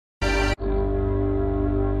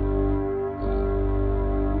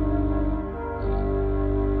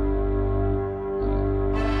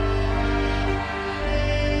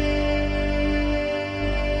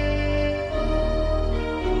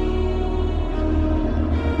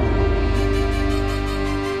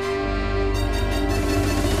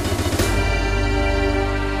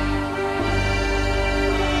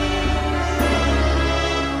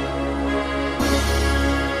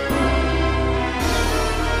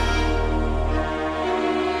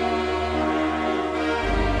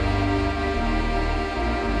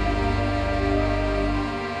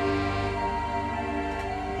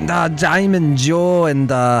Diamond Joe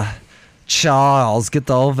and Charles, get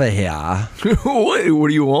over here. Wait, what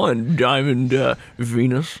do you want, Diamond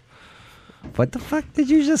Venus? What the fuck did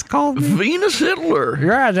you just call me? Venus Hitler.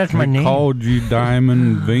 Yeah, that's my name. Called you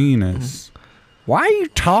Diamond Venus. Why are you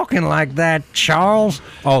talking like that, Charles?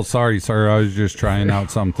 Oh, sorry, sir. I was just trying out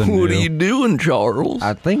something What new. are you doing, Charles?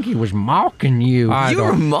 I think he was mocking you. You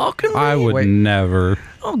were mocking me? I would Wait. never.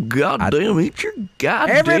 Oh, goddamn, eat your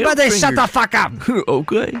goddamn Everybody fingers. shut the fuck up.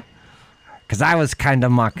 Okay. Because I was kind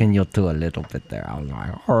of mocking you too a little bit there. I was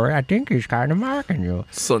like, oh, I think he's kind of mocking you.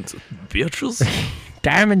 Sons of bitches.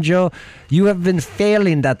 Diamond Joe, you have been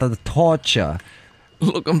failing at the torture.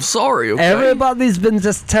 Look, I'm sorry, okay? Everybody's been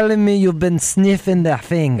just telling me you've been sniffing their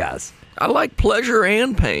fingers. I like pleasure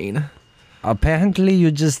and pain. Apparently,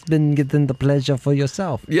 you've just been getting the pleasure for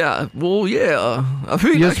yourself. Yeah, well, yeah. I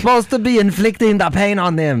mean, You're supposed to be inflicting the pain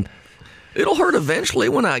on them. it'll hurt eventually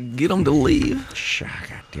when I get them to leave.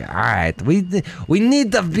 All right, we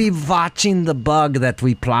need to be watching the bug that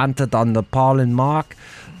we planted on the Paul and Mark,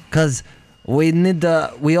 because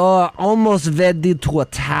we are almost ready to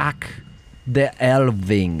attack the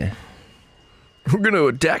Elving. We're going to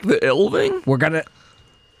attack the Elving? We're gonna.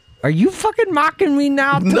 Are you fucking mocking me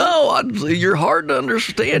now? No, you're hard to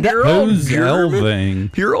understand. You're all Who's German.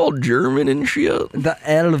 Elving? You're all German and shit. The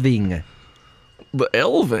Elving. The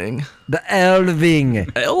Elving? The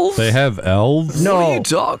Elving. Elves? They have elves? No. What are you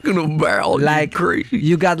talking about? Like, you crazy.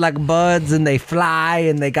 you got like birds and they fly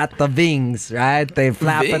and they got the wings, right? They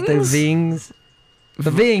flap at the Wings? wings.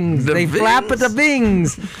 The wings. The They flap at the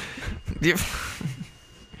wings.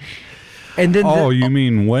 And then Oh, you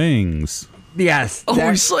mean wings? yes. Oh, that-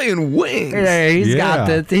 we're saying wings. yeah, he's got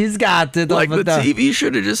Yeah. it. He's got it. Like over the TV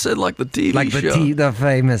should have just said like the TV like show. the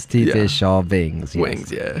famous TV Yeah. show Wings. Yes.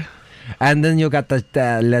 Wings, yeah. And then you got the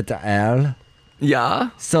letter L. Yeah.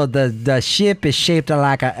 So the ship is shaped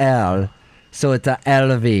like a L. So it's a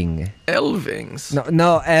Elving. Elvings.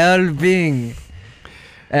 No, Elving.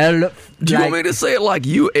 Do you want me to say it like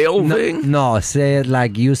you, Elving? No, say it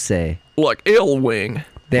like you say. Like Elwing.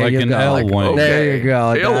 There Like you an go. L-wing. There Okay. you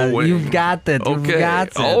go. L-wing. You've got it. You've Okay. got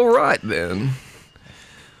it. All right then.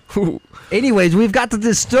 Anyways, we've got to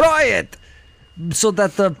destroy it so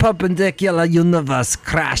that the perpendicular universe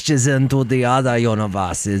crashes into the other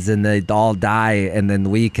universes and they all die, and then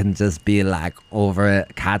we can just be like over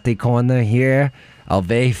at Catty Corner here,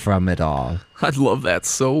 away from it all. I'd love that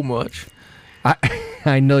so much.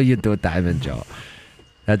 I know you do, Diamond Joe.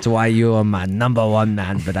 That's why you are my number one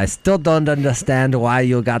man, but I still don't understand why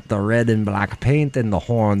you got the red and black paint and the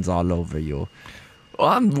horns all over you. Well,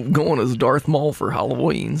 I'm going as Darth Maul for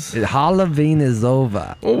Halloween's. Halloween is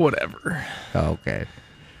over. Well, whatever. Okay.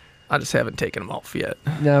 I just haven't taken them off yet.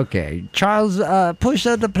 Okay. Charles, push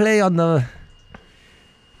the play on the...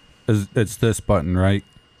 It's this button, right?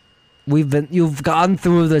 You've gone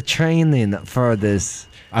through the training for this.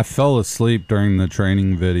 I fell asleep during the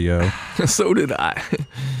training video. So did I.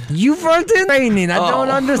 You weren't in training. I don't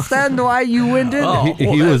Oh. understand why you went in. Oh. He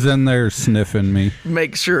well, was in there sniffing me.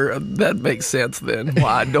 Make sure that makes sense then. Well,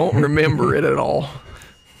 I don't remember it at all.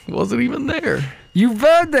 Wasn't even there. You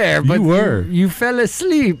were there, but You were. You fell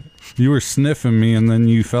asleep. You were sniffing me, and then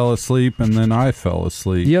you fell asleep, and then I fell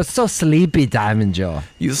asleep. You're so sleepy, Diamond Joe.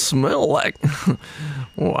 You smell like,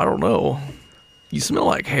 well, I don't know. You smell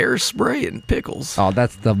like hairspray and pickles. Oh,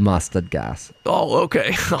 that's the mustard gas. Oh,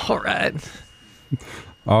 okay. All right.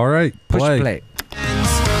 All right, Push play.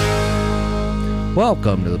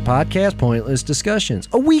 Welcome to the podcast Pointless Discussions,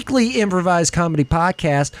 a weekly improvised comedy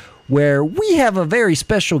podcast where we have a very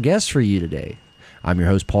special guest for you today. I'm your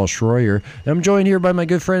host, Paul Schroyer, and I'm joined here by my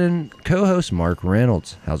good friend and co-host, Mark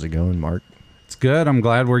Reynolds. How's it going, Mark? It's good. I'm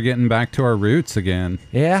glad we're getting back to our roots again.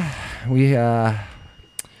 Yeah, we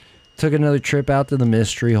took another trip out to the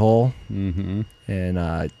Mystery Hole, and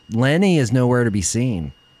Lenny is nowhere to be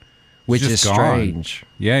seen, which He's is just gone. strange.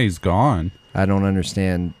 Yeah, he's gone. I don't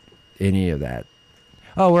understand any of that.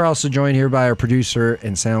 Oh, we're also joined here by our producer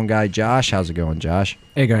and sound guy, Josh. How's it going, Josh?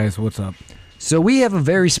 Hey guys, what's up? So we have a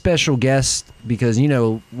very special guest because, you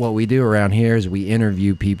know, what we do around here is we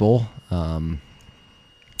interview people and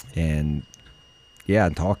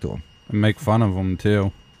talk to them. And make fun of him,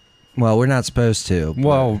 too. Well, we're not supposed to. but-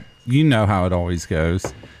 Well, you know how it always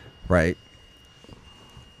goes. right.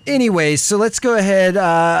 Anyways, so let's go ahead.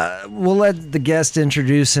 We'll let the guest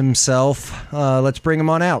introduce himself. Let's bring him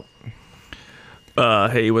on out.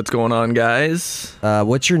 Hey, what's going on, guys?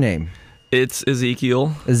 What's your name? It's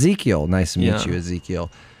Ezekiel. Ezekiel. Nice to meet Yeah. you, Ezekiel.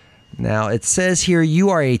 Now, it says here you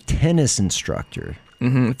are a tennis instructor.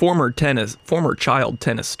 Former child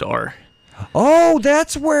tennis star. Oh,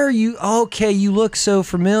 that's where you. Okay, you look so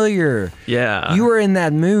familiar. Yeah. You were in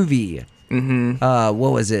that movie. Mm-hmm.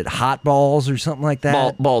 What was it? Hot Balls or something like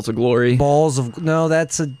that? Balls of Glory. Balls of. No,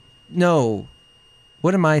 that's a. No.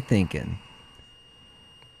 What am I thinking?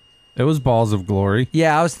 It was Balls of Glory.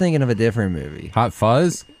 Yeah, I was thinking of a different movie. Hot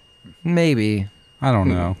Fuzz? Maybe. I don't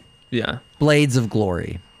know. Yeah. Blades of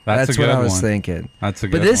Glory. That's a what good I was one. thinking. That's a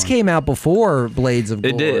good But this one. came out before Blades of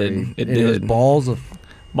It Glory. did. It was did. Balls of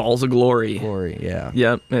Balls of Glory. Glory, yeah.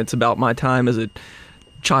 Yep. It's about my time as a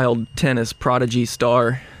child tennis prodigy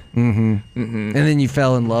star. And then you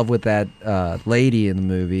fell in love with that lady in the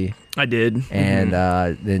movie. I did. And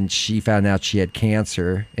then she found out she had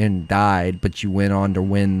cancer and died, but you went on to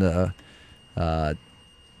win the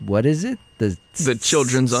what is it? The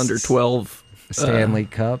children's under 12 Stanley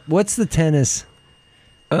Cup. What's the tennis?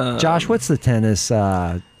 Josh, what's the tennis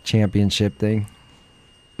championship thing?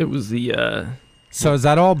 It was the So is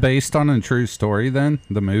that all based on a true story then?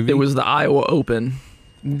 The movie? it was the Iowa Open.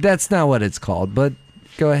 That's not what it's called, but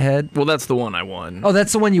go ahead. Well, that's the one I won. Oh,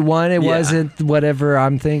 that's the one you won? It Yeah. wasn't whatever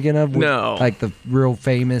I'm thinking of? No. Like the real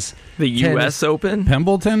famous The tennis- U.S. Open.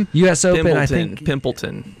 Pimbleton? U.S. Open, Pimpleton. I think.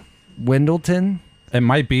 Pimpleton. Windleton? It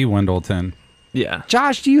might be Wendleton. Yeah.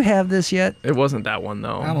 Josh, do you have this yet? It wasn't that one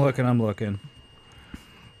though. I'm looking.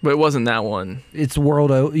 But it wasn't that one. It's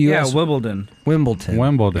US Yeah, Wimbledon. Wimbledon.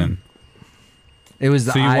 Wimbledon. It was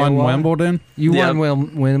the So you Iowa. won Wimbledon? You Yeah.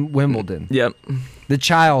 won Wimbledon. Yep. The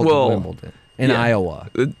child Well, of Wimbledon in yeah. Iowa.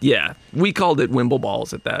 Yeah. We called it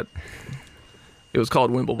Wimbleballs at that. It was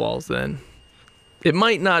called Wimbleballs then. It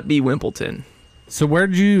might not be Wimbledon. So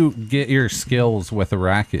where'd you get your skills with a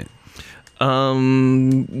racket?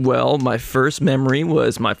 Well, my first memory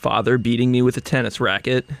was my father beating me with a tennis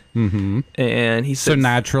racket. Mm-hmm. And he So said,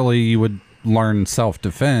 naturally you would learn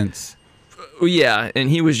self-defense. yeah, and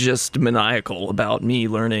he was just maniacal about me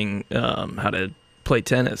learning how to play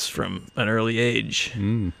tennis from an early age.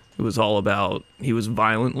 It was all about, he was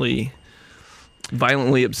violently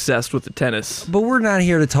obsessed with the tennis. But we're not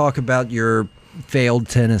here to talk about your failed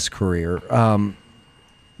tennis career.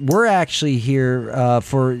 We're actually here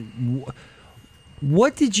for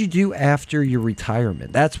what did you do after your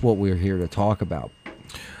retirement? That's what we're here to talk about.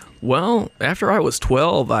 Well, after I was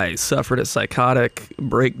 12, I suffered a psychotic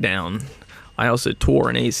breakdown. I also tore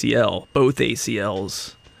an ACL, both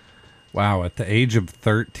ACLs. Wow, at the age of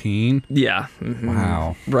 13? Yeah. Mhm.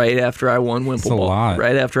 Wow. Right after I won That's a Wimple lot.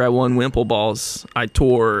 Right after I won Wimbleballs, I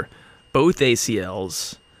tore both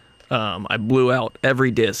ACLs. I blew out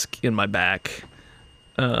every disc in my back.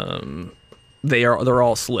 They're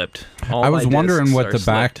all slipped. All I was my wondering discs what are the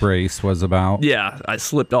back slipped. brace was about. Yeah, I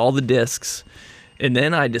slipped all the discs, and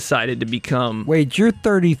then I decided to become Wait, you're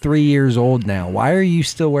 33 years old now. Why are you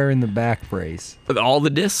still wearing the back brace? all the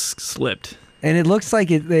discs slipped. And it looks like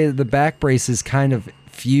the back brace is kind of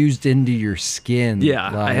fused into your skin.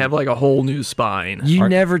 Yeah, I have like a whole new spine. You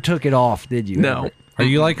never took it off, did you? No, ever? Are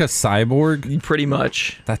you like a cyborg? pretty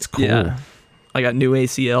much. That's cool. Yeah, I got new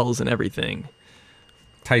ACLs and everything.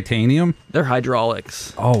 Titanium? They're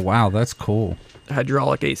hydraulics, Oh, wow, that's cool.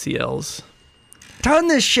 hydraulic ACLs. Turn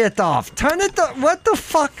this shit off. Turn it. What the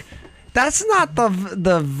fuck? That's not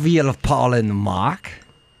the wheel of Paul and Mark.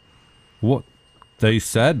 What? They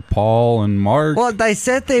said Paul and Mark, Well, they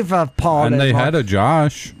said they've Paul and they Mark. had a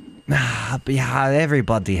Josh. Yeah,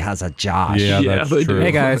 everybody has a Josh. Yeah, Yeah, that's they true. do.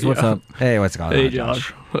 Hey guys, what's Yeah. up? Hey, what's going Hey, on,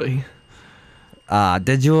 Josh. Hey.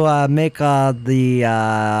 Did you make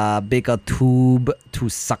the bigger tube to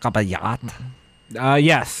suck up a yacht?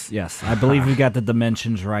 Yes. I believe we got the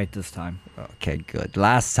dimensions right this time. Okay, good.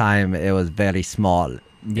 Last time it was very small.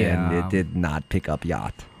 Yeah. And it did not pick up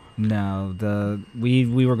yacht. No, we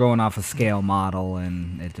were going off a scale model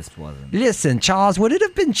and it just wasn't. Listen, Charles, would it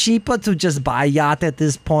have been cheaper to just buy yacht at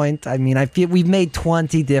this point? I mean, I feel we've made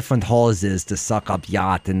 20 different hoses to suck up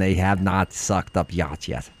yacht, and they have not sucked up yacht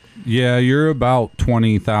yet. Yeah, you're about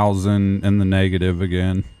 20,000 in the negative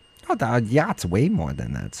again. Oh, the yacht's way more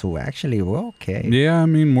than that, so actually we're okay. Yeah, I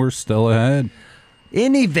mean, we're still ahead.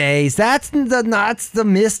 Anyways, that's the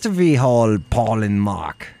mystery hole, Paul and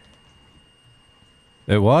Mark.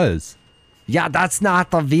 It was. Yeah, that's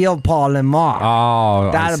not the real Paul and Mark. Oh,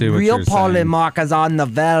 I that see what real you're Paul saying. and Mark is on the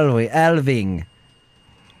Elving.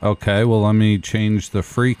 Okay, well, let me change the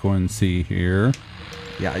frequency here.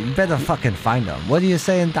 Yeah, you better fucking find them. What are you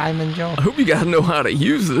saying, Diamond Joe? I hope you guys know how to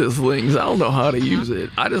use this things. I don't know how to use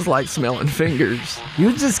it. I just like smelling fingers.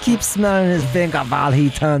 You just keep smelling his finger while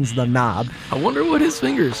he turns the knob. I wonder what his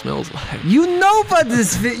finger smells like. You know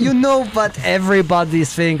what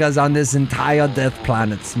everybody's fingers on this entire death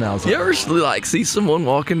planet smells You like. ever like see someone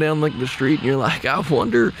walking down like the street and you're like, I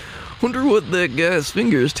wonder Wonder what that guy's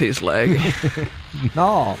fingers taste like.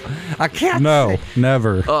 No, I can't. No,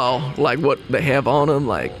 never. Oh, like what they have on them,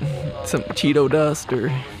 like some Cheeto dust,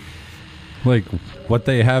 or Like what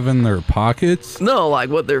they have in their pockets. no, like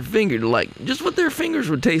what their finger, like just what their fingers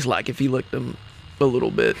would taste like if you licked them a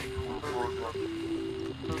little bit.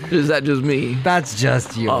 Is that just me? That's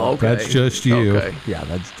just you. Oh, okay. That's just you. Okay. Yeah,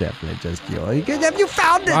 that's definitely just you. Have you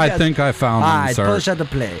found it? I yet? think I found All them, right, sir. push out the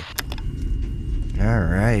play. All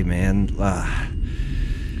right, man.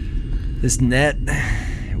 This net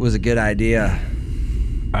was a good idea.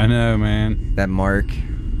 I know, man. That Mark,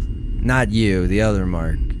 not you, the other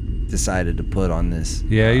Mark, decided to put on this.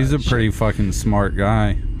 Yeah, he's a shit. pretty fucking smart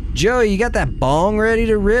guy. Joey, you got that bong ready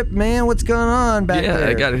to rip, man? What's going on back Yeah, there?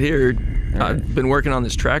 I got it here. All I've been working on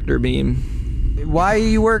this tractor beam. Why are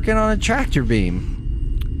you working on a tractor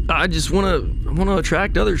beam? I just want to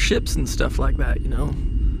attract other ships and stuff like that, you know.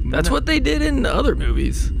 That's what they did in other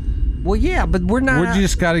movies. Well, yeah, but we're not. We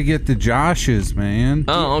just got to get the Joshes, man.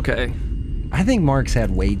 Oh, okay. I think Mark's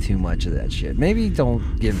had way too much of that shit. Maybe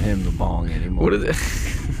don't give him the bong anymore. What is it?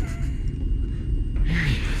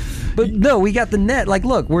 But no, we got the net. Like,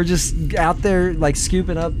 look, we're just out there, like,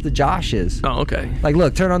 scooping up the Joshes. Oh, okay. Like,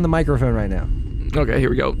 look, turn on the microphone right now. Okay, here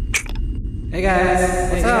we go. Hey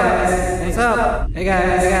guys, what's up? What's up? Hey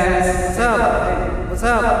guys, what's up? What's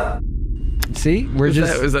up? See, we're Is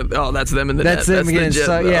that, oh, that's them in the That's net. them the getting jet-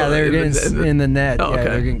 stuck. Yeah, oh, they're getting in the net. Oh, Yeah, okay.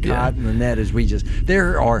 they're getting Yeah. caught in the net as we just.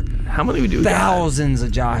 There are How many do we got? thousands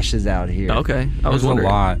of Joshes out here. Okay, I was There's a wondering.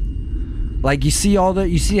 lot. Like you see how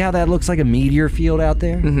that looks like a meteor field out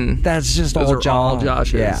there? Mhm. That's just Those all are all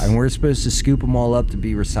Joshes. Yeah, and we're supposed to scoop them all up to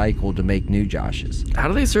be recycled to make new Joshes. How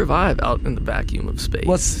do they survive out in the vacuum of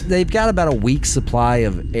space? They've got about a week's supply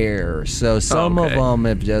of air, so some Okay. of them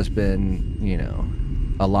have just been,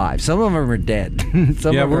 alive. Some of them are dead.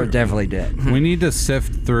 Some Yeah, of them are we're- definitely dead. We need to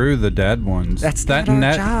sift through the dead ones. That's that not our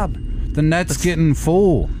net. job. The net's getting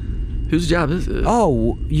full. Whose job is it?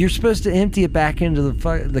 Oh, you're supposed to empty it back into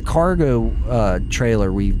the cargo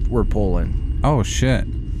trailer we're pulling. Oh shit.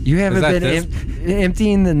 You haven't that been this-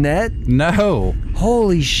 emptying the net? No,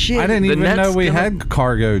 Holy shit! I didn't The even know net's we gonna- had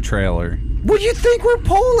cargo trailer. What do you think we're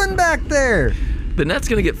pulling back there? The net's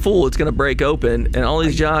gonna get full. It's gonna break open, and all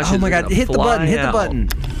these Joshes. Oh my are god! gonna Hit the fly button! Hit the out. button!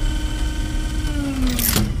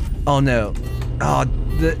 Oh no! Oh,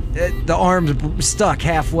 the arm's stuck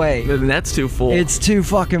halfway. The net's too full. It's too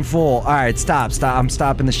fucking full. All right, stop! I'm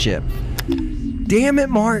stopping the ship. Damn it,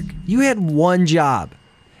 Mark! You had one job.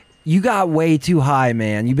 You got way too high,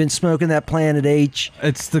 man. You've been smoking that Planet H.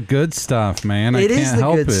 It's the good stuff, man. I It can't is the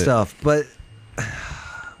help good it. stuff, but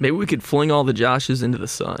Maybe we could fling all the Joshes into the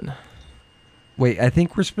sun. wait, I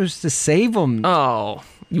think we're supposed to save them. Oh,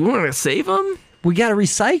 you want to save them? We got to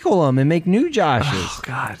recycle them and make new Joshes. Oh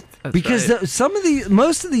God. That's Because right.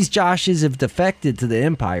 most of these Joshes have defected to the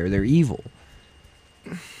Empire. They're evil.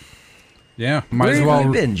 Yeah, might Where as have well.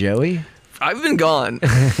 you been, Joey? I've been gone.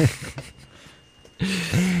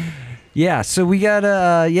 Yeah, so we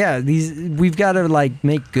gotta, we've gotta like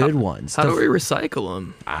make good ones. How do we recycle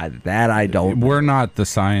them? That I don't. We're not the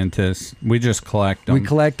scientists. We just collect them. We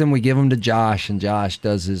collect them, we give them to Josh, and Josh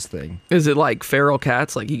does his thing. Is it like feral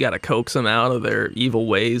cats? Like you got to coax them out of their evil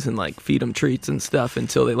ways and like feed them treats and stuff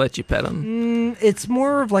until they let you pet them. It's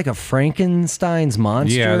more of like a Frankenstein's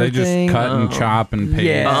monster. Yeah, they just thing. cut and chop and paste.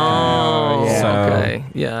 Yeah. Oh, yeah. So- okay.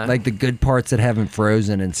 Yeah. Like the good parts that haven't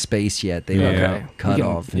frozen in space yet. They like Yeah. cut You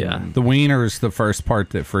can- off. yeah. and- The wiener's the first part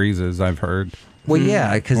that freezes, I've heard. Well,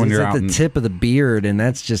 yeah, because When it's you're at out the in- tip of the beard, and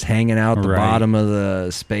that's just hanging out the Right. bottom of the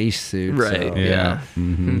spacesuit. Right. So Yeah.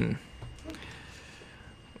 hmm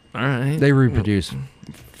All right. they reproduce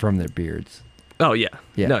from their beards. Oh yeah.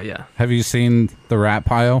 Yeah. No. Yeah. Have you seen The Rat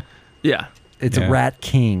Pile? Yeah. It's Yeah. a Rat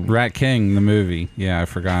King. Rat King, the movie. Yeah, I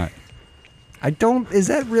forgot. Is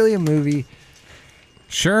that really a movie?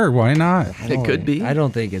 Sure, why not? I It don't could think- be. I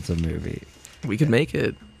don't think it's a movie. We could make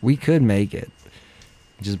it. We could make it.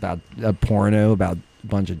 Just about a porno about a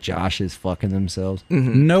bunch of Joshes fucking themselves.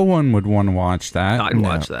 Mhm. No one would want to watch that. I'd No.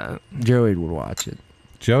 watch that. Joey would watch it.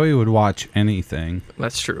 Joey would watch anything.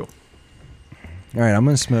 That's true. All right, I'm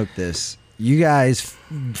going to smoke this. You guys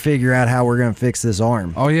figure out how we're going to fix this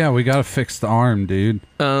arm. Oh yeah, we gotta fix the arm, dude.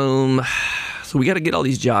 So we got to get all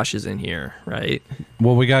these Joshes in here, right?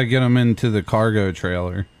 Well, we gotta get them into the cargo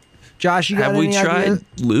trailer. Josh, you got Have any we tried ideas?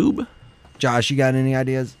 lube? Josh, you got any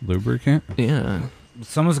ideas? Lubricant? Yeah.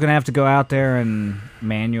 Someone's gonna have to go out there and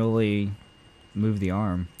manually move the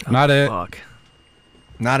arm. Not it. Fuck.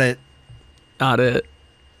 Not it. Not it.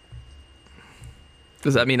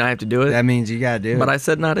 Does that mean I have to do it? That means you got to do it. But I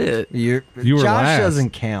said not it. You were Josh last. doesn't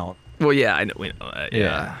count. Well, yeah, I know. We know that.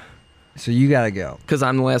 Yeah. So you gotta go. Because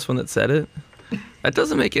I'm the last one that said it? That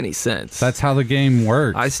doesn't make any sense. That's how the game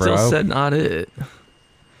works. I still bro. said not it.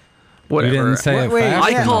 Whatever. You didn't say it Wait, fast I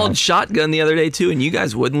yeah. called enough. shotgun the other day too, and you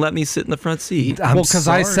guys wouldn't let me sit in the front seat. I'm Well, because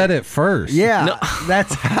I sorry. said it first. Yeah, No.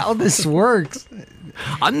 that's how this works.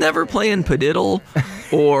 I'm never playing Padiddle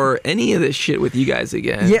or any of this shit with you guys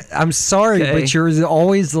again. Yeah, I'm sorry, Okay. but you're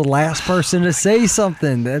always the last person to say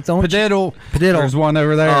something. That's don't. Padiddle. Padiddle. There's one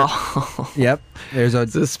over there. Oh, Yep. There's a.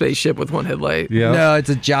 it's a spaceship with one headlight. Yeah. No, it's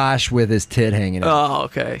a Josh with his tit hanging out. Oh,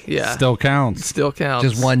 okay. Yeah. Still counts. Still counts.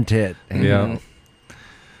 Just one tit. hanging Yeah. out.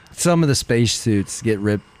 Some of the space suits get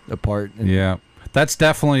ripped apart. and- Yeah. That's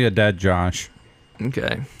definitely a dead Josh.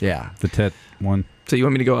 Okay. Yeah. The tit one. So you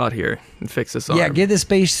want me to go out here and fix this arm? Yeah, get the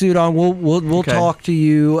space suit on. We'll Okay. talk to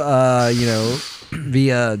you.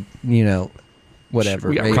 Via whatever.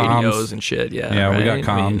 We got maybe. Comms. radios and shit. Yeah. Yeah, we got right?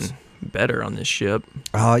 I mean, comms. better on this ship.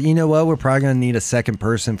 You know what? We're probably gonna need a second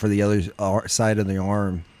person for the other side of the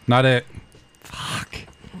arm. Not it. Fuck.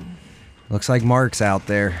 Looks like Mark's out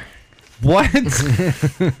there. What?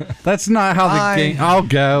 That's not how the I- game. I'll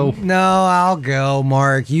go. No, I'll go,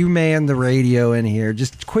 Mark. You man the radio in here.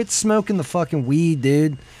 Just quit smoking the fucking weed,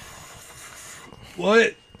 dude.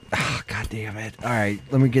 What? Oh, God damn it. All right,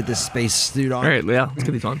 let me get this space suit on. All right, yeah, let's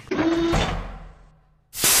get these on.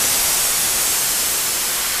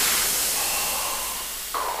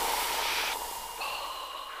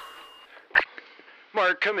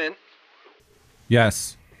 Mark, come in.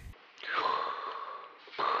 Yes.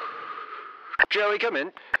 Joey, come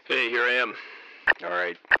in. Hey, here I am. All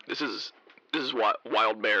right. This is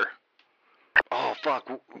Wild Bear. Oh, fuck.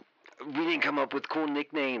 We didn't come up with cool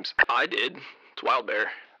nicknames. I did. It's Wild Bear.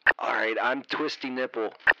 All right, I'm Twisty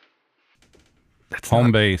Nipple. That's Home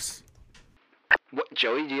not- base. What,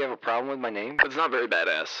 Joey, do you have a problem with my name? It's not very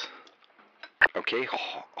badass. Okay,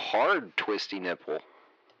 hard Twisty Nipple.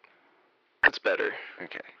 It's better.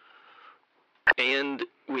 Okay. And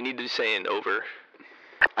we need to say an over.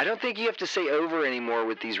 I don't think you have to say over anymore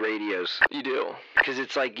with these radios. You do. Because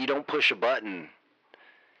it's like you don't push a button.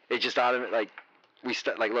 It just automatically,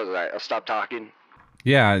 look, I'll stop talking.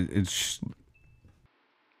 Yeah, it's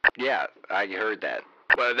Yeah, I heard that.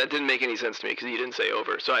 But that didn't make any sense to me because you didn't say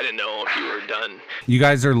over, so I didn't know if you were done. you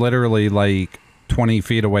guys are literally like 20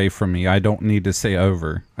 feet away from me. I don't need to say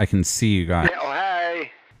over. I can see you guys. Yeah, oh,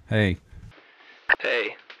 hi. Hey,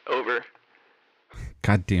 Hey, over,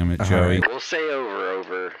 god damn it, Joey. We'll say over.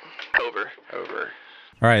 over.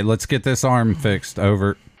 All Right, let's get this arm fixed.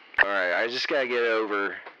 Over. right, I just gotta get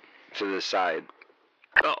over to the side.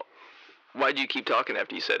 Oh, why'd you keep talking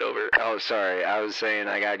after you said over? Oh, sorry, I was saying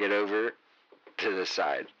I gotta get over to the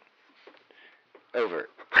side. Over.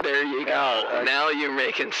 There you go. Now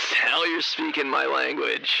you're speaking my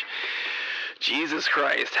language. Jesus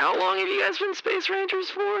Christ, how long have you guys been Space Rangers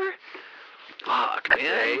for? Fuck, man.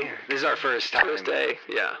 Hey, this is our first time. First day,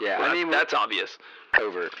 yeah. Yeah, Well, I mean, that's obvious.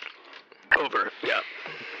 Over. Over, yeah.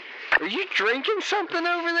 Are you drinking something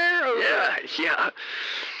over there? Over. Yeah.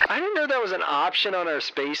 I didn't know that was an option on our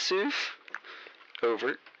spacesuit.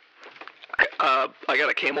 Over. I got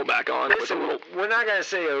a Camelback on with a Listen, little. we're not gonna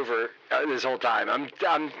say over this whole time. I'm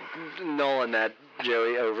nulling that,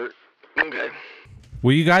 Joey. Over. Okay.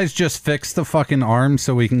 Will you guys just fix the fucking arm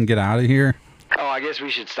so we can get out of here? Oh, I guess we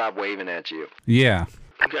should stop waving at you. Yeah.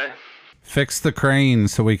 Okay. Fix the crane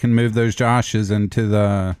so we can move those Joshes into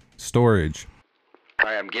the storage. All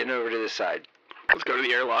right, I'm getting over to this side. Let's go to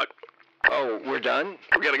the airlock. Oh, we're done?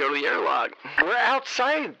 We gotta go to the airlock. We're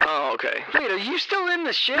outside. Oh, okay. Wait, are you still in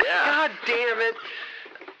the ship? Yeah. God damn it.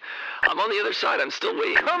 I'm on the other side. I'm still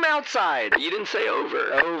waiting. Come outside. You didn't say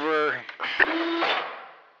over. Over.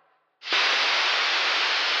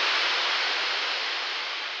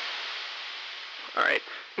 All right.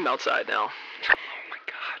 I'm outside now. Oh my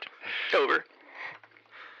God. Over.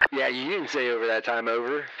 Yeah, you didn't say over that time.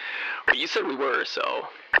 Over. Well, you said we were, so. All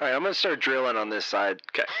right, I'm gonna start drilling on this side.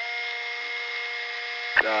 Okay.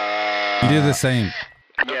 You do the same.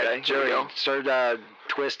 Yeah, Okay, here we Joey, go. start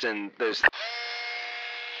twisting those.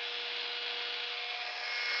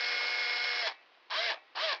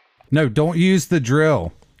 No, don't use the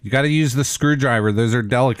drill. You got to use the screwdriver. Those are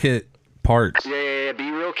delicate parts. Yeah, be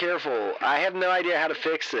real careful. I have no idea how to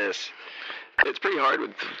fix this. It's pretty hard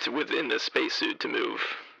within the spacesuit to move.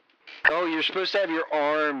 Oh, you're supposed to have your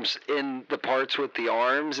arms in the parts with the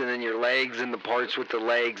arms, and then your legs in the parts with the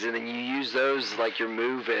legs, and then you use those like you're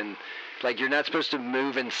moving. Like you're not supposed to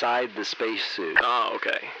move inside the spacesuit. Oh,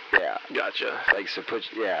 okay. Yeah. Gotcha. Like so,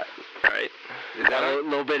 yeah. All right. Is that a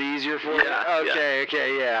little bit easier for you? Yeah, yeah.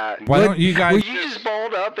 Okay, yeah. Why don't you guys? Were you just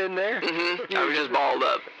balled up in there? I was just balled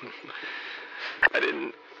up.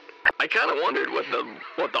 I kind of wondered what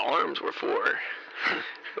the arms were for.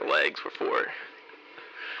 The legs were for.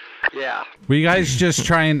 Yeah. Will you guys just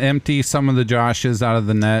try and empty some of the Joshes out of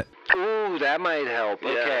the net? Ooh, that might help. Yeah.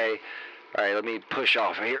 Okay. All right, let me push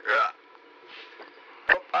off here.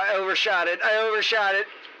 Oh, I overshot it.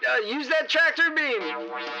 Use that tractor beam. Oh,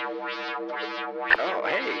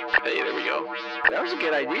 hey. Hey, there we go. That was a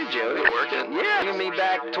good idea, Joe. Is it working? Yeah. Bringing me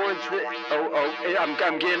back towards the. I'm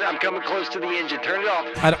coming close to the engine. Turn it off.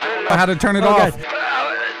 I don't know how to turn it off.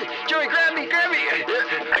 Joey, grab me.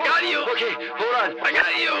 I got you. Okay, hold on. I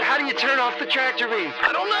got you. How do you turn off the tractor beam?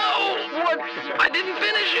 I don't know. What? I didn't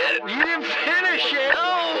finish it. You didn't finish it.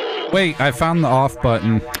 No. Wait, I found the off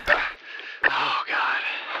button. Oh, God.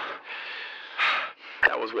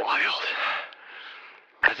 That was wild.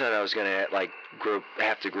 I thought I was gonna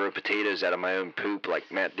have to grow potatoes out of my own poop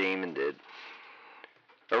like Matt Damon did,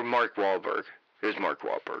 or Mark Wahlberg. It was Mark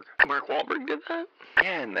Wahlberg. Mark Wahlberg did that?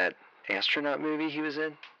 Yeah, in that astronaut movie he was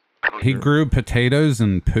in. He grew potatoes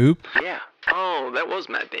and poop? Yeah. Oh, that was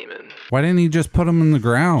Matt Damon. Why didn't he just put them in the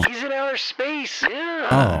ground? He's in outer space. Yeah.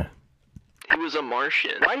 Oh. He was a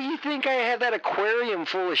Martian. Why do you think I had that aquarium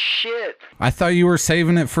full of shit? I thought you were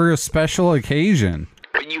saving it for a special occasion.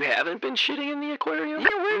 But you haven't been shitting in the aquarium? Yeah,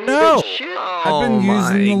 where No. shit? Oh, I've been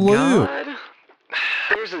using the loo. God.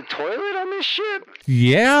 There's a toilet on this ship?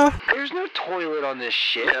 Yeah? There's no toilet on this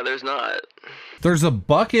ship. Yeah, there's not. There's a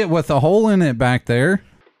bucket with a hole in it back there.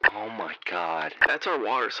 Oh my God. That's our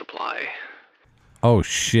water supply. Oh,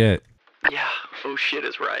 shit. Yeah. Oh, shit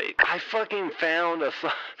is right. I fucking found a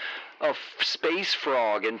space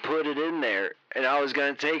frog and put it in there, and I was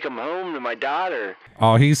gonna take him home to my daughter.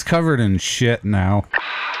 Oh, he's covered in shit now.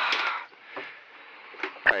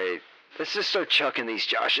 All right, let's just start chucking these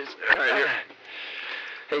Joshes. All right, here.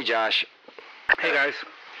 Hey, Josh. Hey, guys.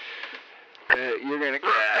 You're gonna.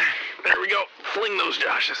 There we go. Fling those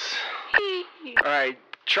Joshes. All right,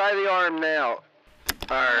 try the arm now.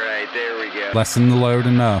 All right, there we go. Lessen the load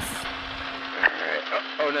enough. All right.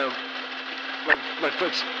 Oh no, my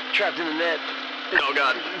foot's trapped in the net. Oh,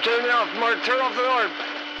 God. Turn it off, Mark. Turn off the arm.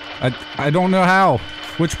 I don't know how.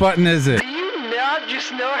 Which button is it? Do you not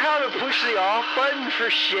just know how to push the off button for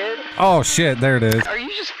shit? Oh, shit. There it is. Are you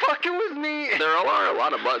just fucking with me? There are a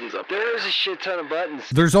lot of buttons up there. There's a shit ton of buttons.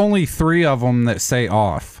 There's only 3 of them that say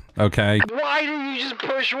off, okay? Why didn't you just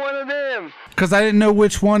push one of them? Because I didn't know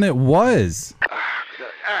which one it was. All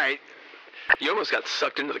right. You almost got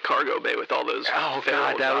sucked into the cargo bay with all those. Oh feral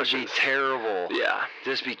God, that would be Joshes. terrible. Yeah.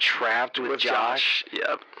 Just be trapped with Josh.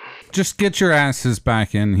 Yep. Just get your asses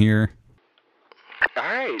back in here. All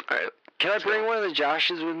right. All right. Can I bring one of the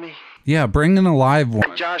Joshes with me? Yeah, bring an alive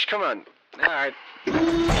one. Josh, come on. All right.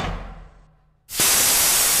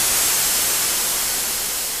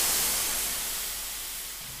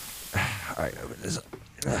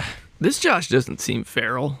 This Josh doesn't seem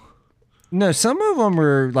feral. No, some of them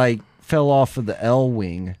are like fell off of the L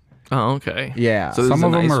wing. Oh, okay. Yeah. So this Some is a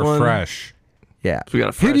of them nice are one. fresh. Yeah. So we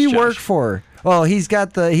got a Who fresh do you work Josh. for? Oh, he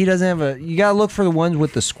doesn't have a, you gotta look for the ones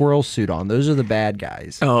with the squirrel suit on. Those are the bad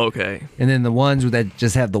guys. Oh, okay. And then the ones that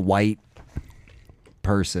just have the white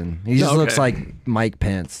person. He just looks Okay. like Mike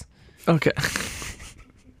Pence. Okay.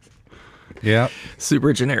 Yep.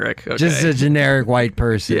 Super generic. Okay. Just a generic white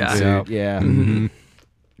person. Yeah. suit. Yeah.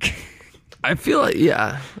 I feel like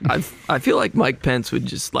I feel like Mike Pence would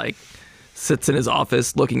just like sits in his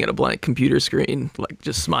office looking at a blank computer screen, like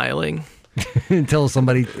just smiling. Until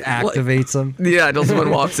somebody activates him. Yeah, until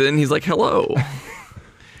someone walks in, he's like, "Hello."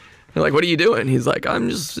 They're like, "What are you doing?" He's like, "I'm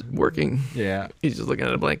just working." Yeah. He's just looking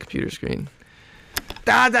at a blank computer screen.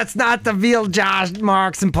 That's not the real Josh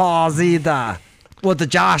Marks and Pauls either. Well, the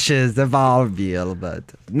Joshes, they're all real, but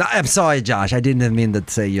no, I'm sorry, Josh. I didn't mean to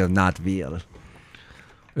say you're not real.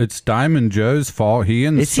 It's Diamond Joe's fault. He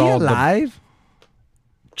Is he installed alive?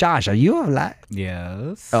 Josh, are you alive?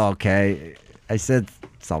 Yes. Okay. I said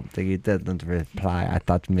something. He didn't reply. I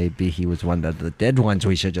thought maybe he was one of the dead ones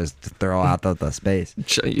we should just throw out of the space.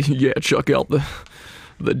 Yeah, chuck out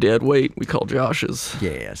the dead weight we call Josh's.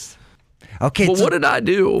 Yes. Okay. Well, so what did I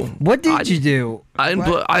do? what did you do?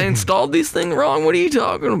 I installed these things wrong. What are you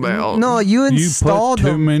talking about? No, you You put installed too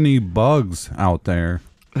them. many bugs out there.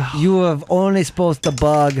 You have only supposed to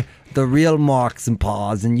bug the real Marks and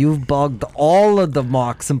Paws, and you've bugged all of the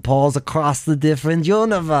Marks and Paws across the different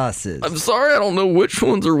universes. I'm sorry, I don't know which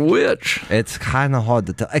ones are which. It's kind of hard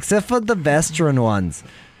to tell, except for the Vestron ones.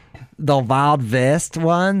 The Wild Vest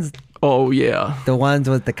ones, Oh yeah. the ones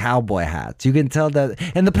with the cowboy hats. You can tell that.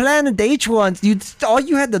 And the Planet H ones, all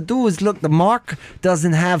you had to do was look, the Mark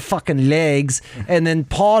doesn't have fucking legs, and then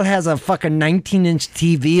Paul has a fucking 19-inch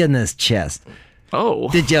TV in his chest. Oh.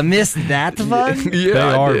 Did you miss that one? Yeah, They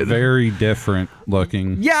I are did. very different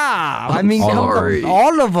looking. Yeah, I mean, sorry.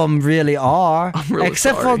 all of them really are, really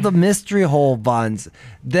except sorry. for the mystery hole ones.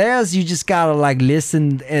 Theirs, you just gotta like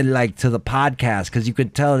listen and like to the podcast because you can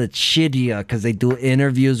tell it's shittier because they do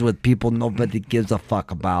interviews with people nobody gives a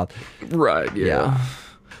fuck about. Right, yeah. Yeah.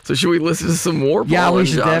 So should we listen to some more? Yeah, Paul we and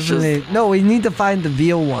should Josh's? definitely. No, we need to find the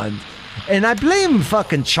veal ones, and I blame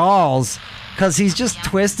fucking Charles because he's just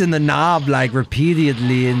twisting the knob like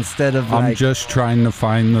repeatedly instead of I'm like. just trying to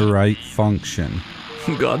find the right function.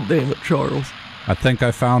 God damn it, Charles. I think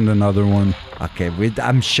I found another one. Okay,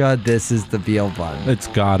 I'm sure this is the veal one. It's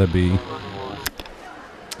gotta be.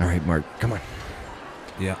 All right, Mark, come on.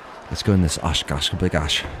 Yeah. Let's go in this Oshkosh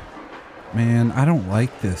Bigosh. Man, I don't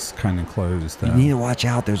like this kind of clothes though. You need to watch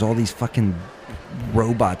out. There's all these fucking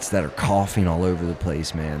robots that are coughing all over the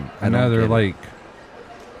place, man. I know don't they're get it. like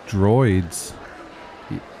droids.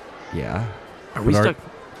 Yeah. Are we But stuck?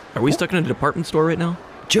 Are we stuck in a department store right now?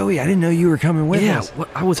 Joey, I didn't know you were coming with Yeah. us. What,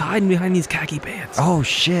 I was hiding behind these khaki pants. Oh,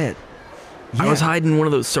 shit. I was Yeah. hiding in one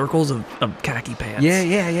of those circles of khaki pants. Yeah.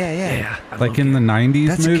 Yeah. I Like love in it. the 90s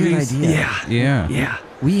That's a movies? good idea. Yeah. Yeah. Yeah.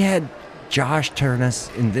 We had Josh turn us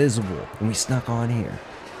invisible, and we snuck on here.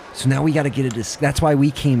 So now we got to get it. That's why we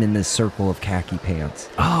came in this circle of khaki pants,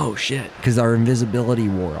 Oh shit. because our invisibility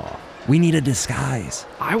wore off. We need a disguise.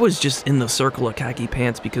 I was just in the circle of khaki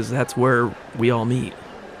pants because that's where we all meet.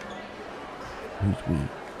 Who's we?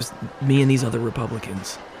 Just me and these other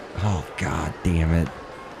Republicans. Oh, God damn it.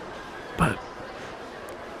 But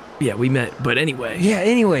yeah, we met. But anyway. Yeah,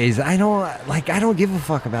 anyways, I don't give a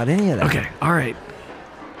fuck about any of that. Okay. All right.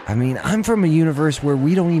 I mean, I'm from a universe where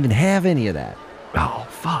we don't even have any of that. Oh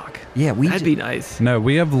fuck. Yeah, That'd be nice. No,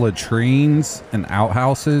 we have latrines and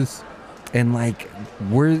outhouses. and like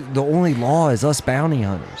we're the only law is us bounty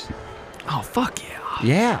hunters. Oh fuck yeah.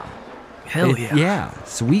 Yeah. Hell yeah. Yeah.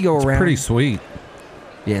 So we go It's around. pretty sweet.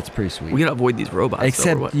 Yeah, it's pretty sweet. We gotta avoid these robots. though, or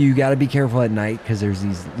Except what? you got to be careful at night because there's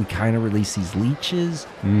these. We kind of release these leeches,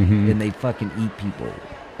 and they fucking eat people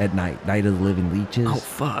at night. Night of the Living Leeches. Oh,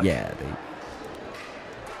 fuck. Yeah.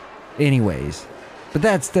 Anyways, but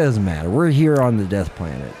that doesn't matter. We're here on the Death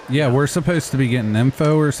Planet. Yeah, we're supposed to be getting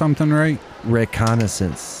info or something, right?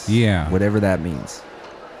 Reconnaissance. Yeah. Whatever that means.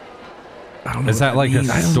 I don't know. Is what that like means.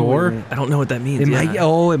 a store? I don't know what that means. It yeah. might.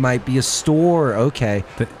 Oh, it might be a store. Okay.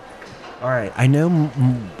 Th- All right. I know.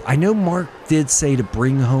 Mark did say to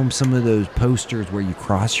bring home some of those posters where you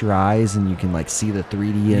cross your eyes and you can like see the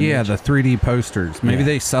 3D image. Yeah, the 3D posters. Maybe Yeah.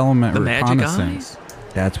 they sell them at The Magic Eye? Reconnaissance.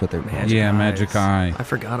 That's what they're called. Magic Yeah, Eyes. Magic Eye. I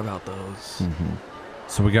forgot about those.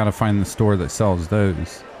 So we got to find the store that sells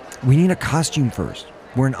those. We need a costume first.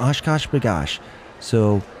 We're in Oshkosh Bagosh,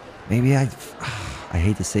 so maybe I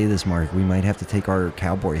hate to say this, Mark. We might have to take our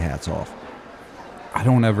cowboy hats off. I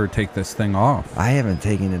don't ever take this thing off. I haven't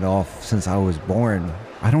taken it off since I was born.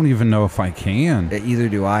 I don't even know if I can. Either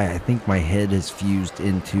do I. I think my head has fused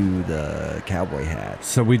into the cowboy hat.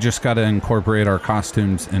 So we just got to incorporate our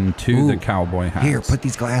costumes into the Ooh. cowboy hats. Here, put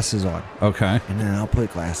these glasses on, Okay. and then I'll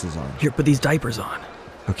put glasses on. Here, put these diapers on.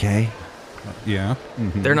 Okay, Yeah.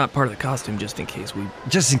 Mhm. They're not part of the costume, just in case we.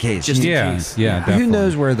 just in case. Just in Yeah. case. Yeah. Yeah. Definitely. Who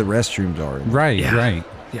knows where the restrooms are? Right. Yeah. Right.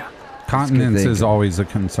 Yeah. Continence is thinking. always a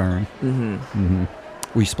concern.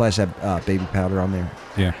 We splash that baby powder on there.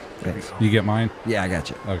 Yeah. Thanks. You get mine? Yeah, I got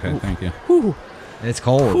you. Okay. Thank you. It's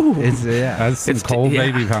cold. It's yeah. That's some It's cold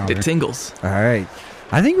yeah, baby powder. It tingles. All right.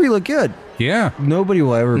 I think we look good. Yeah. Nobody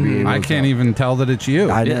will ever be able I to can't tell. even tell that it's you.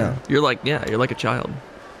 I Yeah. know. You're like a child.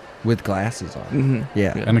 With glasses on. Mhm.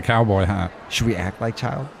 Yeah. Yeah. And a cowboy hat. Should we act like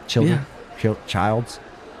children? Childs?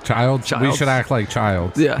 Childs. We Childs. should act like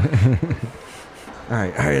childs. Yeah. All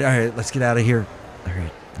right. Let's get out of here. All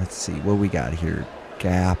right. Let's see what we got here.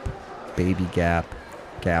 Gap, baby Gap,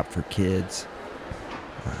 Gap for kids.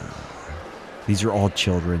 These are all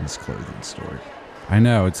children's clothing store. I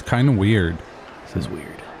know. It's kind of weird. This is weird.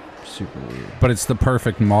 Super weird. But it's the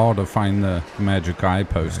perfect mall to find the Magic Eye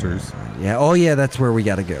posters. Yeah. Oh yeah, that's where we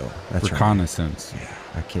got to go. That's right. Reconnaissance.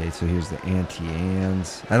 Okay, so here's the Auntie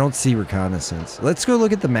Anne's. I don't see reconnaissance. Let's go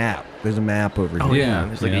look at the map. There's a map over Oh here. yeah.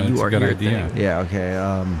 There's like yeah, a you that's are a good here idea. thing. Yeah,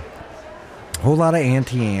 okay. Whole lot of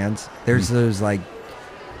Auntie Anne's. There's those like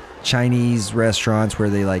Chinese restaurants where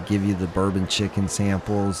they like give you the bourbon chicken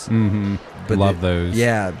samples. Mm-hmm. But Love those.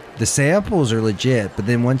 Yeah, the samples are legit, but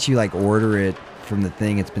then once you like order it from the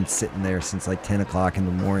thing, it's been sitting there since like 10 o'clock in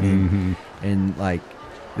the morning, Mm-hmm. and like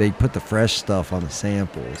they put the fresh stuff on the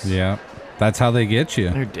samples. Yeah. That's how they get you.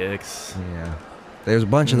 They're dicks. Yeah. There's a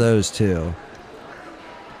bunch of those too.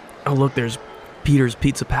 Oh look, there's Peter's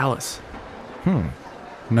Pizza Palace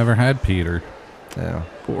Never had Peter. Yeah.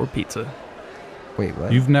 or pizza. Wait,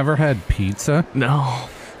 what? You've never had pizza? No.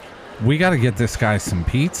 We got to get this guy some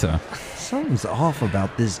pizza. Something's off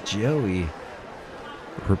about this Joey.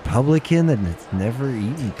 Republican that has never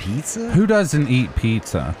eaten pizza? Who doesn't eat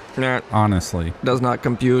pizza? Nah, Honestly. does not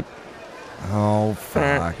compute. Oh,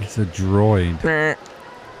 fuck. He's a droid. Nah.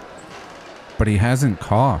 But he hasn't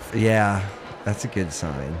coughed. Yeah, that's a good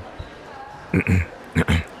sign.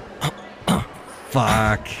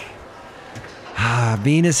 Fuck.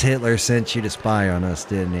 Venus Hitler sent you to spy on us,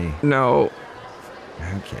 didn't he? No,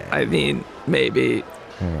 Okay. I mean, maybe.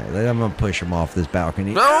 All right, I'm going to push him off this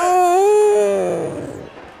balcony. No!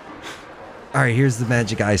 All right, here's the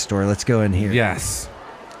Magic Eye store. Let's go in here. Yes.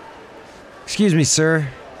 Excuse me, sir.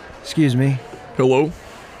 Excuse me. Hello?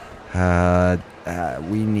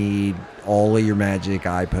 We need all of your Magic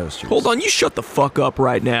Eye posters. Hold on, you shut the fuck up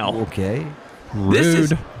right now. Okay.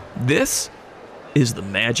 Rude. This is the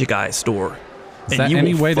Magic Eye store. Is that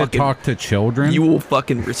any way to talk to children? You will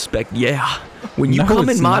fucking respect. Yeah. When you No, come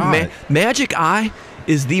it's in my not. Magic Eye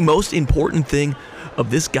is the most important thing of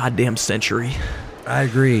this goddamn century. I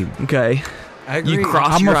agree. Okay. I agree. You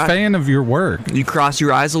cross I'm your a fan of your work. You cross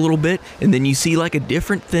your eyes a little bit, and then you see like a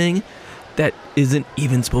different thing that isn't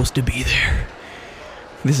even supposed to be there.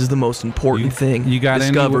 This is the most important thing. You got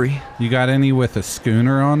discovery. You got any with a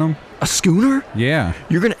schooner on them? A schooner? Yeah.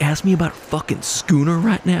 You're gonna ask me about a fucking schooner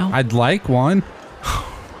right now? I'd like one.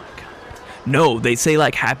 No, they say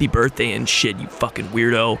like happy birthday and shit, you fucking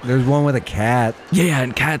weirdo. There's one with a cat. Yeah,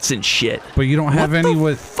 and cats and shit. But you don't have what any the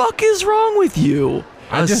with. fuck is wrong with you?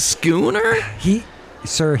 I A just- schooner?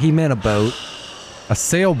 Sir, he meant a boat. A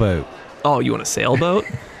sailboat. Oh, you want a sailboat?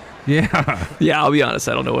 Yeah. Yeah, I'll be honest,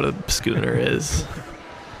 I don't know what a schooner is.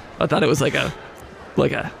 I thought it was like a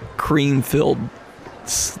cream-filled.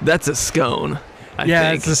 That's a scone. I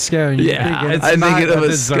think. it's a scone. Yeah, It's I'm not thinking of a a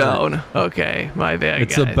dessert. scone. Okay, my bad.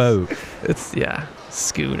 It's guys. a boat. It's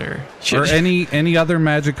schooner. Or any other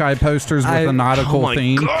Magic Eye posters with a nautical oh my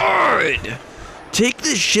theme? God! Take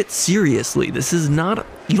this shit seriously. This is not.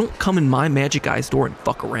 You don't come in my Magic Eye store and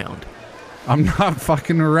fuck around. I'm not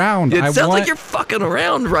fucking around. It I sounds want, like you're fucking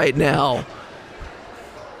around right now.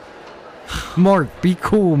 Mark, be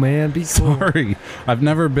cool, man. Be cool. Sorry. I've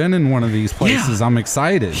never been in one of these places. Yeah. I'm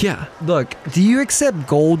excited. Yeah, Look, do you accept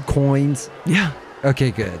gold coins? yeah.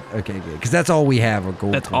 Okay, good. Okay, good. Because that's all we have are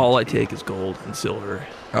gold That's coins. all I take is gold and silver.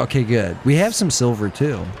 Okay, good. We have some silver,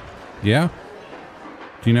 too. Yeah.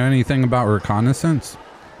 Do you know anything about reconnaissance?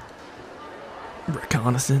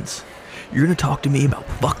 Reconnaissance? You're gonna talk to me about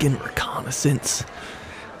fucking reconnaissance?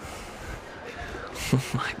 Oh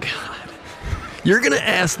my God. You're gonna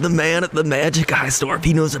ask the man at the Magic Eye store if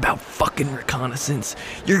he knows about fucking reconnaissance?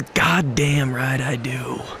 You're goddamn right I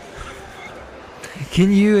do.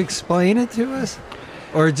 Can you explain it to us?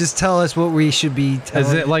 Or just tell us what we should be telling?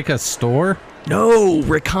 Is it like a store? No,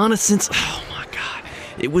 reconnaissance. Oh my God.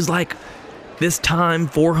 It was like this time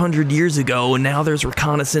 400 years ago, and now there's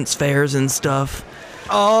reconnaissance fairs and stuff.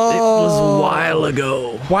 Oh. It was a while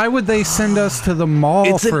ago. Why would they send us to the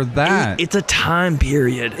mall for an- that? It's a time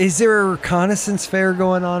period. Is there a reconnaissance fair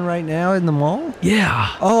going on right now in the mall?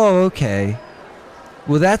 Yeah. Oh, okay.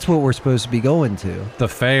 Well, that's what we're supposed to be going to. The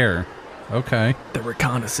fair. Okay. The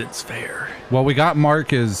reconnaissance fair. Well, we got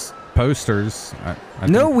Marc's posters. I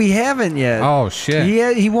No, think- we haven't yet. Oh,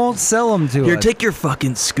 shit. He won't sell them to Here, us. take your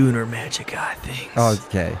fucking schooner Magic Eye things. Oh,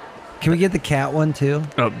 okay. Can we get the cat one too?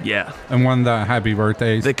 Oh, yeah. And one of the happy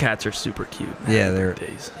birthdays. The cats are super cute. Yeah, Happy they're.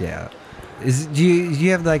 birthdays. Yeah. Do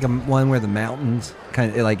you have like a one where the mountains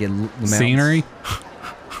kind of like in the mountains? Scenery.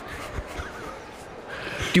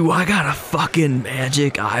 Do I got a fucking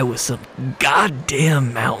Magic Eye with some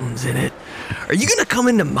goddamn mountains in it? Are you gonna come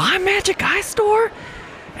into my Magic Eye store?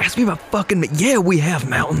 Ask me about fucking. Yeah, we have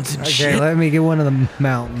mountains and Okay, shit. let me get one of the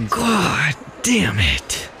mountains. God damn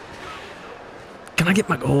it. Can I get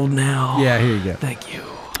my gold now? Yeah, here you go. Thank you.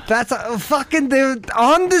 That's a fucking. They're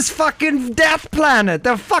on this fucking death planet.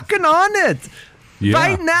 They're fucking on it. Yeah.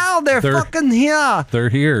 Right now, they're fucking here. They're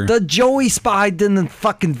here. The Joey spy didn't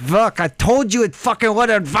fucking fuck. I told you it fucking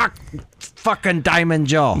wouldn't fuck. Fucking Diamond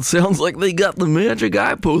Joe. Sounds like they got the Magic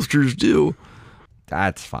Eye posters too.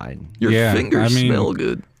 That's fine. Your Yeah, fingers I mean- smell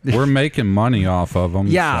good. We're making money off of them.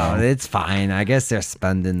 Yeah, so. it's fine. I guess they're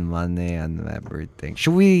spending money on everything.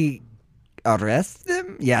 Should we arrest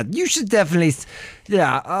them? Yeah, you should definitely.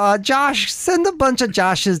 Yeah, Josh, send a bunch of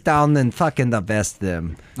Joshes down and fucking arrest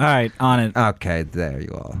them. All right, on it. Okay, there you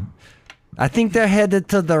are. I think they're headed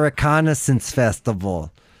to the Reconnaissance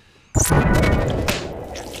Festival.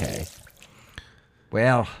 Okay.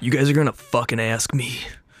 Well, You guys are gonna fucking ask me,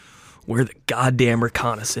 where the goddamn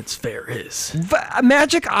reconnaissance fair is.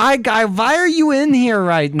 Magic Eye Guy, why are you in here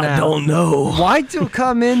right now? I don't know. Why'd you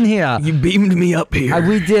come in here? You beamed me up here.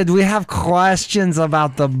 We did. We have questions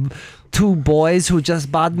about the 2 boys who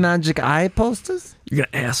just bought Magic Eye posters. You're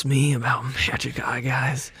gonna ask me about Magic Eye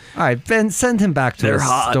Guys? All right, Ben, send him back to They're his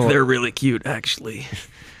hot. store. They're really cute, actually.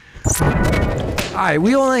 All right,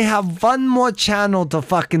 we only have one more channel to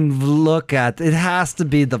fucking look at. It has to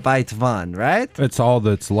be the right one, right? It's all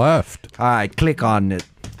that's left. All right, click on it.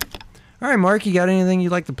 All right, Mark, you got anything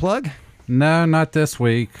you'd like to plug? No, not this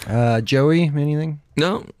week. Joey, anything?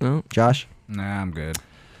 No. Josh? Nah, I'm good.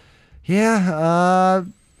 Yeah,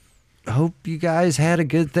 hope you guys had a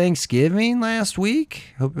good Thanksgiving last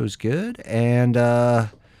week. Hope it was good. And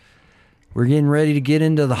we're getting ready to get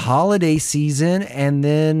into the holiday season and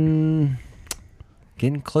then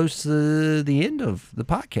getting close to the end of the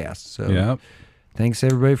podcast. So Yep. thanks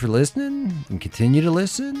everybody for listening, and continue to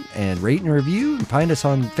listen and rate and review. And find us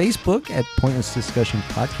on Facebook at Pointless Discussion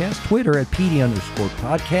Podcast, Twitter at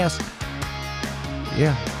PD_podcast.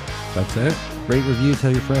 Yeah, That's it. rate, review,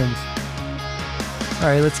 tell your friends. All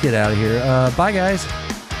right, let's get out of here. Bye, guys.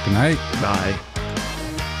 Good night. Bye.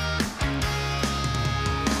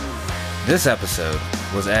 This episode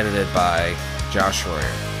was edited by Josh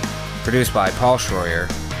Schroyer, produced by Paul Schroyer,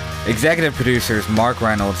 executive producers Mark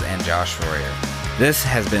Reynolds and Josh Schroyer. This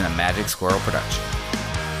has been a Magic Squirrel production.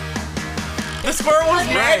 The squirrel was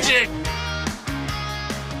magic!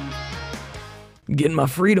 Getting my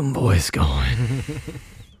freedom voice going.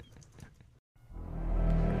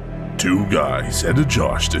 2 guys and a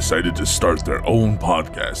Josh decided to start their own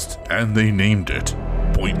podcast, and they named it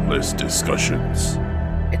Pointless Discussions.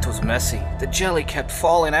 It was messy. The jelly kept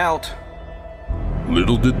falling out.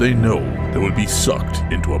 Little did they know they would be sucked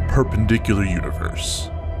into a perpendicular universe.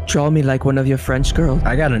 Draw me like one of your French girls.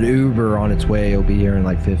 I got an Uber on its way. It'll be here in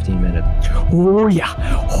like 15 minutes. Oh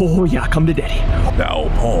yeah, come to daddy. Now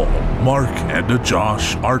Paul, Mark, and a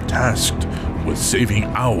Josh are tasked with saving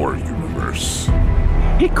our universe.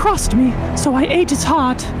 He crossed me, so I ate his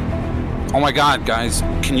heart. Oh my god, guys,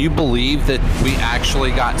 can you believe that we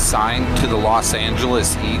actually got signed to the Los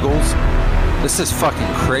Angeles Eagles? This is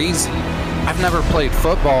fucking crazy. I've never played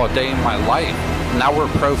football a day in my life. Now we're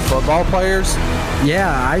pro football players?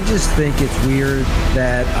 Yeah, I just think it's weird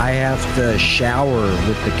that I have to shower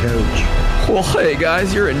with the coach. Well, hey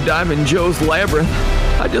guys, you're in Diamond Joe's Labyrinth.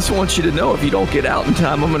 I just want you to know if you don't get out in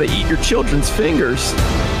time, I'm gonna eat your children's fingers.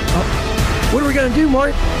 What are we gonna do,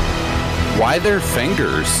 Mark? Why their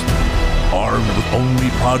fingers? Armed with only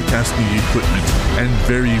podcasting equipment and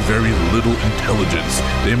very, very little intelligence,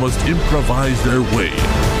 they must improvise their way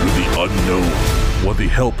through the unknown with the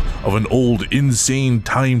help of an old, insane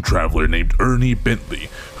time traveler named Ernie Bentley,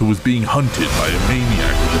 who was being hunted by a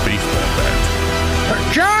maniac with a baseball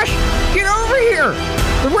bat. Josh, get over here!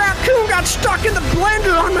 The raccoon got stuck in the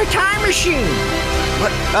blender on my time machine!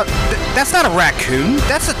 What? That's not a raccoon.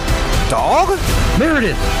 That's a dog?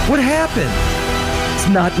 Meredith, what happened? It's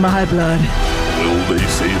not my blood. Will they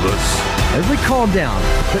save us? Everybody calm down.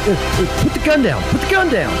 Put the gun down. Put the gun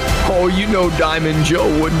down. Oh, you know Diamond Joe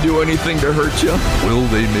wouldn't do anything to hurt you. Will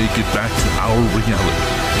they make it back to our reality?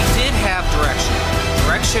 He did have direction.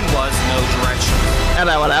 Direction was no direction.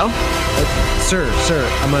 Hello. Sir,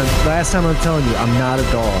 last time I'm telling you, I'm not a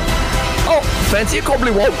dog. Oh, fancy a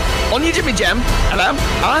cobbly walk on your Jimmy Jam. Hello?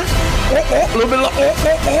 A little bit of,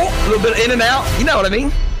 a little bit in and out. You know what I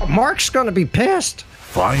mean? Mark's gonna be pissed.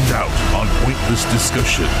 Find out on Pointless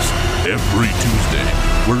Discussions every Tuesday,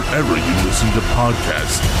 wherever you listen to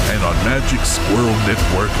podcasts, and on Magic Squirrel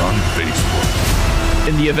Network on Facebook.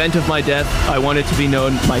 In the event of my death, I want it to be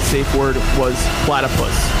known my safe word was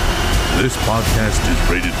platypus. This podcast is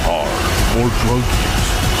rated R for drug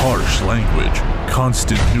use, harsh language,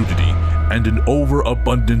 constant nudity, and an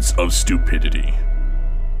overabundance of stupidity.